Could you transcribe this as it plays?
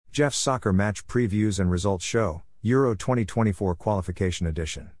Jeff's Soccer Match Previews and Results Show, Euro 2024 Qualification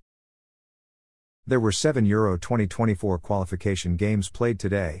Edition. There were 7 Euro 2024 qualification games played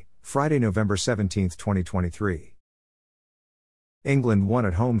today, Friday, November 17, 2023. England won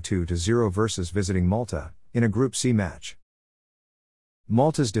at home 2-0 versus visiting Malta, in a Group C match.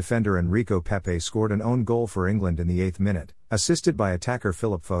 Malta's defender Enrico Pepe scored an own goal for England in the 8th minute, assisted by attacker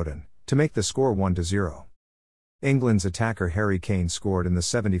Philip Foden, to make the score 1-0. England's attacker Harry Kane scored in the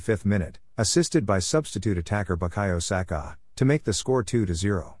 75th minute, assisted by substitute attacker Bukayo Saka, to make the score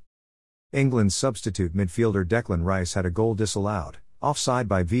 2-0. England's substitute midfielder Declan Rice had a goal disallowed, offside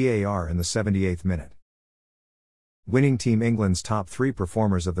by VAR in the 78th minute. Winning Team England's top 3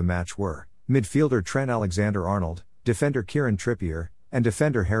 performers of the match were midfielder Trent Alexander-Arnold, defender Kieran Trippier, and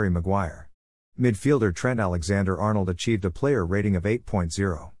defender Harry Maguire. Midfielder Trent Alexander-Arnold achieved a player rating of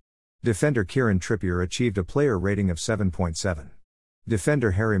 8.0. Defender Kieran Trippier achieved a player rating of 7.7.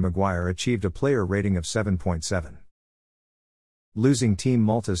 Defender Harry Maguire achieved a player rating of 7.7. Losing Team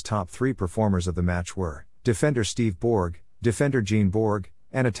Malta's top 3 performers of the match were defender Steve Borg, defender Jean Borg,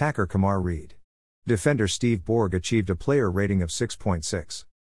 and attacker Kamar Reed. Defender Steve Borg achieved a player rating of 6.6.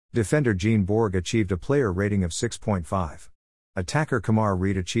 Defender Jean Borg achieved a player rating of 6.5. Attacker Kamar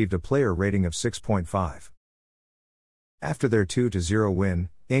Reed achieved a player rating of 6.5. After their 2-0 win,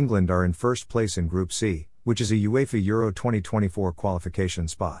 England are in first place in Group C, which is a UEFA Euro 2024 qualification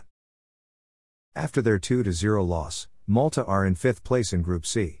spot. After their 2-0 loss, Malta are in 5th place in Group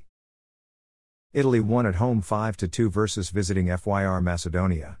C. Italy won at home 5-2 versus visiting FYR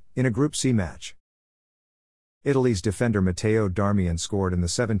Macedonia, in a Group C match. Italy's defender Matteo Darmian scored in the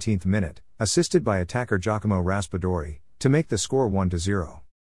 17th minute, assisted by attacker Giacomo Raspadori, to make the score 1-0.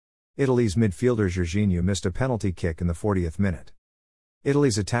 Italy's midfielder Jorginho missed a penalty kick in the 40th minute.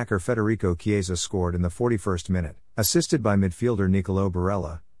 Italy's attacker Federico Chiesa scored in the 41st minute, assisted by midfielder Niccolò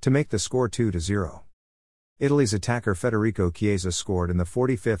Barella, to make the score 2-0. Italy's attacker Federico Chiesa scored in the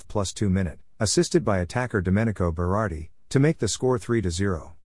 45th plus 2 minute, assisted by attacker Domenico Berardi, to make the score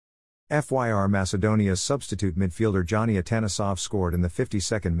 3-0. FYR Macedonia's substitute midfielder Johnny Atanasov scored in the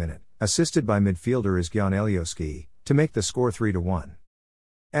 52nd minute, assisted by midfielder Izgyan Alioski, to make the score 3-1.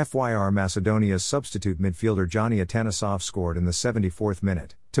 FYR Macedonia's substitute midfielder Johnny Atanasov scored in the 74th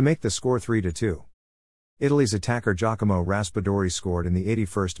minute, to make the score 3-2. Italy's attacker Giacomo Raspadori scored in the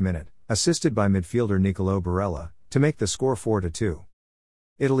 81st minute, assisted by midfielder Niccolò Barella, to make the score 4-2.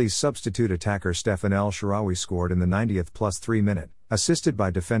 Italy's substitute attacker Stefan El Shaarawy scored in the 90th plus 3 minute, assisted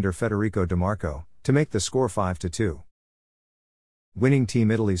by defender Federico Di Marco, to make the score 5-2. Winning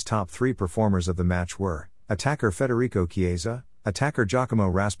Team Italy's top 3 performers of the match were attacker Federico Chiesa, attacker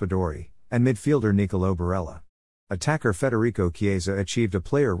Giacomo Raspadori, and midfielder Niccolò Barella. Attacker Federico Chiesa achieved a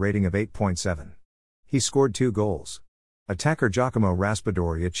player rating of 8.7. He scored 2 goals. Attacker Giacomo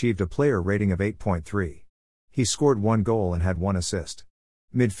Raspadori achieved a player rating of 8.3. He scored 1 goal and had 1 assist.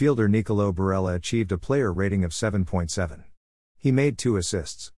 Midfielder Niccolò Barella achieved a player rating of 7.7. He made 2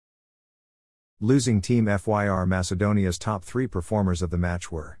 assists. Losing Team FYR Macedonia's top 3 performers of the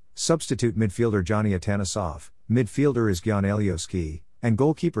match were substitute midfielder Johnny Atanasov, midfielder Izgyan Alioski, and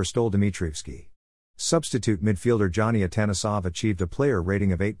goalkeeper Stol Dimitrievski. Substitute midfielder Johnny Atanasov achieved a player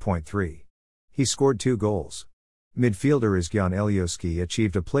rating of 8.3. He scored 2 goals. Midfielder Izgyan Alioski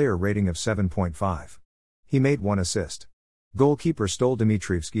achieved a player rating of 7.5. He made 1 assist. Goalkeeper Stol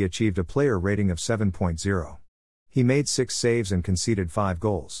Dimitrievski achieved a player rating of 7.0. He made 6 saves and conceded 5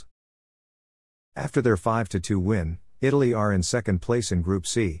 goals. After their 5-2 win, Italy are in 2nd place in Group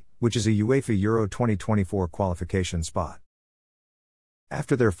C, which is a UEFA Euro 2024 qualification spot.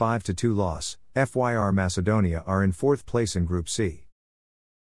 After their 5-2 loss, FYR Macedonia are in 4th place in Group C.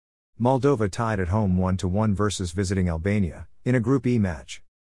 Moldova tied at home 1-1 versus visiting Albania, in a Group E match.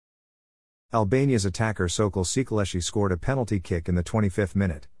 Albania's attacker Sokol Sikaleshi scored a penalty kick in the 25th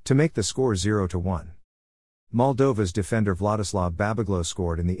minute, to make the score 0-1. Moldova's defender Vladislav Babaglo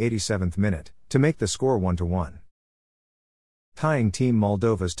scored in the 87th minute, to make the score 1-1. Tying Team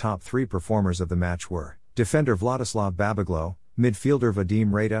Moldova's top 3 performers of the match were defender Vladislav Babaglo, midfielder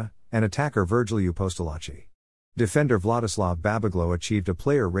Vadim Reda, and attacker Virgiliu Postolaci. Defender Vladislav Babaglo achieved a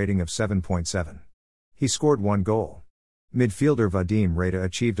player rating of 7.7. He scored 1 goal. Midfielder Vadim Reda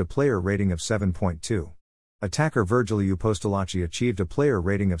achieved a player rating of 7.2. Attacker Virgiliu Postolaci achieved a player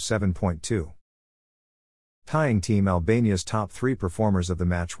rating of 7.2. Tying Team Albania's top 3 performers of the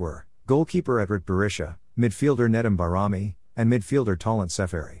match were goalkeeper Edrit Berisha, midfielder Nedim Bayrami, and midfielder Talent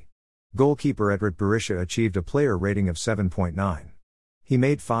Seferi. Goalkeeper Edrit Berisha achieved a player rating of 7.9. He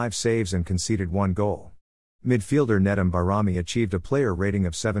made 5 saves and conceded 1 goal. Midfielder Nedim Bayrami achieved a player rating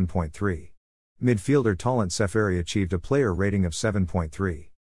of 7.3. Midfielder Talent Seferi achieved a player rating of 7.3.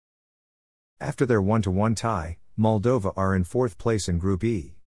 After their 1-1 tie, Moldova are in 4th place in Group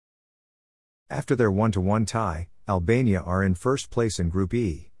E. After their 1-1 tie, Albania are in 1st place in Group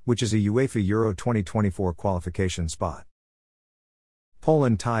E, which is a UEFA Euro 2024 qualification spot.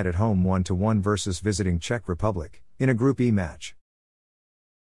 Poland tied at home 1-1 versus visiting Czech Republic, in a Group E match.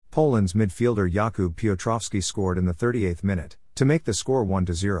 Poland's midfielder Jakub Piotrowski scored in the 38th minute, to make the score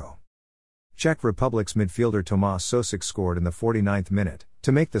 1-0. Czech Republic's midfielder Tomáš Sosek scored in the 49th minute,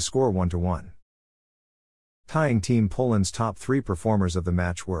 to make the score 1-1. Tying Team Poland's top 3 performers of the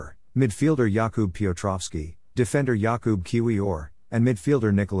match were midfielder Jakub Piotrowski, defender Jakub Kiwior, and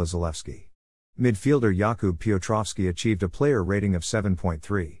midfielder Nikola Zalewski. Midfielder Jakub Piotrowski achieved a player rating of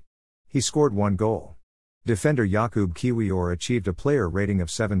 7.3. He scored 1 goal. Defender Jakub Kiwior achieved a player rating of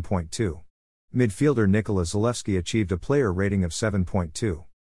 7.2. Midfielder Nikola Zalewski achieved a player rating of 7.2.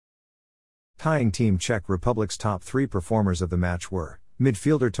 Tying Team Czech Republic's top 3 performers of the match were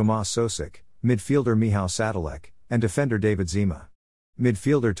midfielder Tomáš Sosek, midfielder Michał Sadalek, and defender David Zima.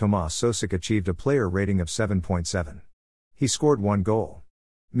 Midfielder Tomáš Sosek achieved a player rating of 7.7. He scored 1 goal.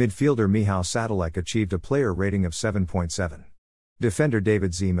 Midfielder Michał Sadalek achieved a player rating of 7.7. Defender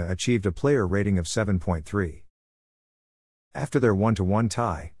David Zima achieved a player rating of 7.3. After their 1-1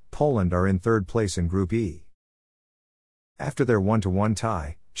 tie, Poland are in 3rd place in Group E. After their 1-1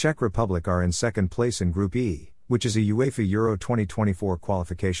 tie, Czech Republic are in 2nd place in Group E, which is a UEFA Euro 2024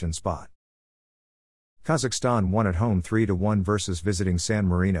 qualification spot. Kazakhstan won at home 3-1 versus visiting San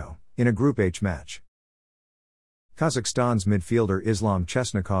Marino, in a Group H match. Kazakhstan's midfielder Islam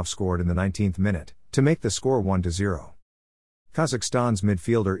Chesnikov scored in the 19th minute, to make the score 1-0. Kazakhstan's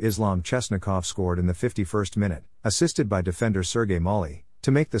midfielder Islam Chesnikov scored in the 51st minute, assisted by defender Sergei Mali,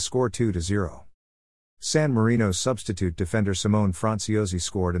 to make the score 2-0. San Marino's substitute defender Simone Franciosi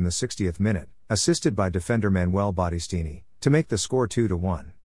scored in the 60th minute, assisted by defender Manuel Battistini, to make the score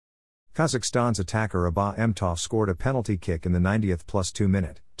 2-1. Kazakhstan's attacker Abba Emtov scored a penalty kick in the 90th +2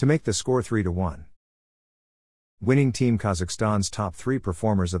 minute, to make the score 3-1. Winning Team Kazakhstan's top 3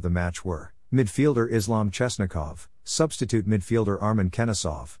 performers of the match were midfielder Islam Chesnikov, substitute midfielder Armen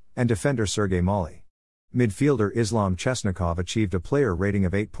Kenasov, and defender Sergei Mali. Midfielder Islam Chesnikov achieved a player rating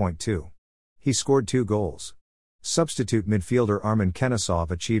of 8.2. He scored 2 goals. Substitute midfielder Armen Kenasov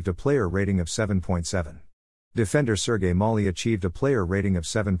achieved a player rating of 7.7. Defender Sergei Mali achieved a player rating of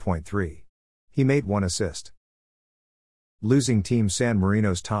 7.3. He made 1 assist. Losing Team San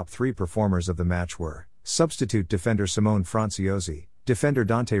Marino's top 3 performers of the match were substitute defender Simone Franciosi, defender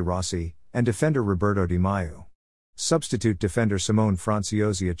Dante Rossi, and defender Roberto Di Maio. Substitute defender Simone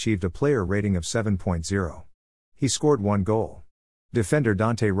Franciosi achieved a player rating of 7.0. He scored 1 goal. Defender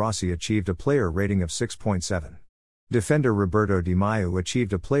Dante Rossi achieved a player rating of 6.7. Defender Roberto Di Maio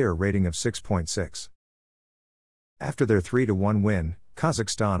achieved a player rating of 6.6. After their 3-1 win,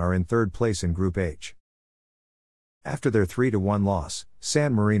 Kazakhstan are in 3rd place in Group H. After their 3-1 loss,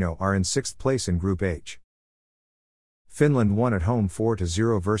 San Marino are in 6th place in Group H. Finland won at home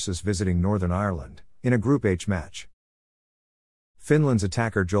 4-0 versus visiting Northern Ireland, in a Group H match. Finland's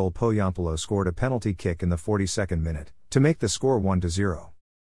attacker Joel Pohjanpalo scored a penalty kick in the 42nd minute, to make the score 1-0.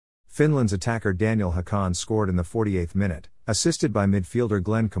 Finland's attacker Daniel Hakan scored in the 48th minute, assisted by midfielder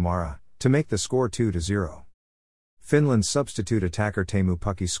Glenn Kamara, to make the score 2-0. Finland's substitute attacker Teemu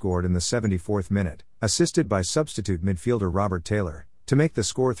Pukki scored in the 74th minute, assisted by substitute midfielder Robert Taylor, to make the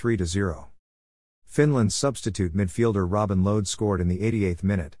score 3-0. Finland's substitute midfielder Robin Lode scored in the 88th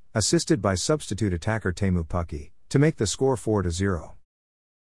minute, assisted by substitute attacker Teemu Pukki, to make the score 4-0.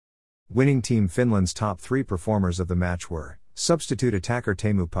 Winning Team Finland's top 3 performers of the match were substitute attacker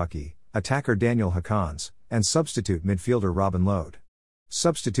Teemu Pukki, attacker Daniel Hakans, and substitute midfielder Robin Lode.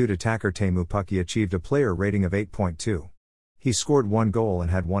 Substitute attacker Teemu Pukki achieved a player rating of 8.2. He scored 1 goal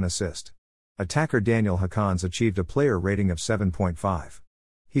and had 1 assist. Attacker Daniel Hakans achieved a player rating of 7.5.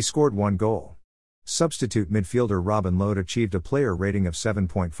 He scored 1 goal. Substitute midfielder Robin Lode achieved a player rating of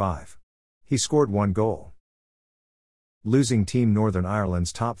 7.5. He scored 1 goal. Losing Team Northern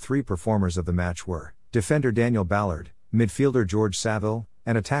Ireland's top 3 performers of the match were defender Daniel Ballard, midfielder George Saville,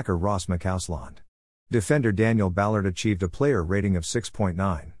 and attacker Ross McCausland. Defender Daniel Ballard achieved a player rating of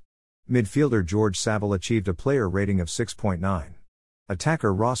 6.9. Midfielder George Saville achieved a player rating of 6.9.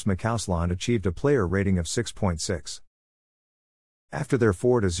 Attacker Ross McCausland achieved a player rating of 6.6. After their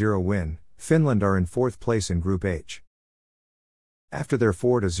 4-0 win, Finland are in 4th place in Group H. After their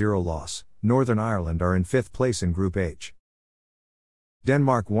 4-0 loss, Northern Ireland are in 5th place in Group H.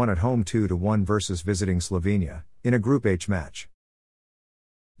 Denmark won at home 2-1 versus visiting Slovenia, in a Group H match.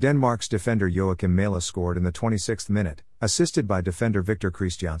 Denmark's defender Joachim Mæhle scored in the 26th minute, assisted by defender Victor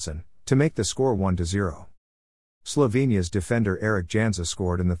Christiansen, to make the score 1-0. Slovenia's defender Erik Jansa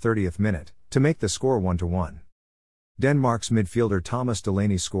scored in the 30th minute, to make the score 1-1. Denmark's midfielder Thomas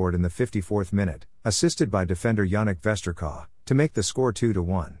Delaney scored in the 54th minute, assisted by defender Jannik Vestergaard, to make the score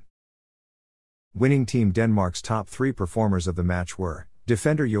 2-1. Winning Team Denmark's top three performers of the match were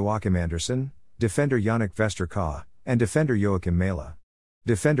defender Joachim Andersen, defender Jannik Vestergaard, and defender Joachim Mæhle.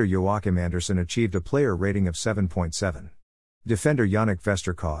 Defender Joachim Andersen achieved a player rating of 7.7. Defender Jannik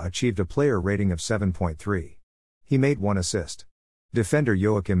Vestergaard achieved a player rating of 7.3. He made one assist. Defender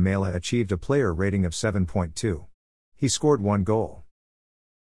Joachim Mæhle achieved a player rating of 7.2. He scored one goal.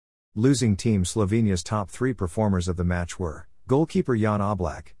 Losing Team Slovenia's top three performers of the match were goalkeeper Jan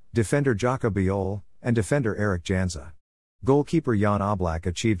Oblak, defender Jaka Biol, and defender Erik Janza. Goalkeeper Jan Oblak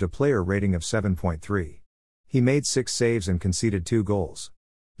achieved a player rating of 7.3. He made 6 saves and conceded 2 goals.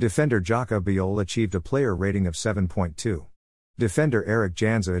 Defender Jaka Biol achieved a player rating of 7.2. Defender Erik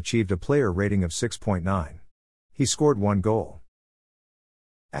Janza achieved a player rating of 6.9. He scored 1 goal.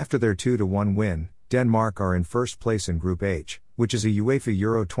 After their 2-1 win, Denmark are in first place in Group H, which is a UEFA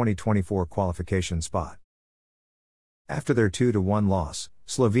Euro 2024 qualification spot. After their 2-1 loss,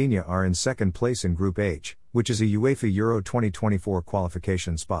 Slovenia are in second place in Group H, which is a UEFA Euro 2024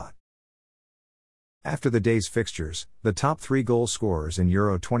 qualification spot. After the day's fixtures, the top 3 goal scorers in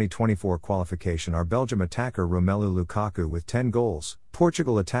Euro 2024 qualification are Belgium attacker Romelu Lukaku with 10 goals,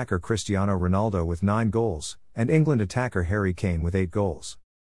 Portugal attacker Cristiano Ronaldo with 9 goals, and England attacker Harry Kane with 8 goals.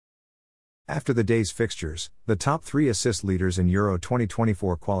 After the day's fixtures, the top 3 assist leaders in Euro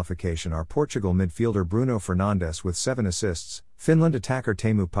 2024 qualification are Portugal midfielder Bruno Fernandes with 7 assists, Finland attacker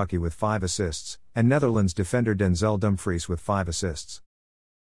Teemu Pukki with 5 assists, and Netherlands defender Denzel Dumfries with 5 assists.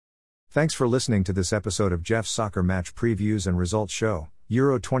 Thanks for listening to this episode of Jeff's Soccer Match Previews and Results Show,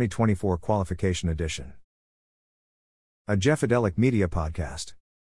 Euro 2024 Qualification Edition. A Jeffadelic Media Podcast.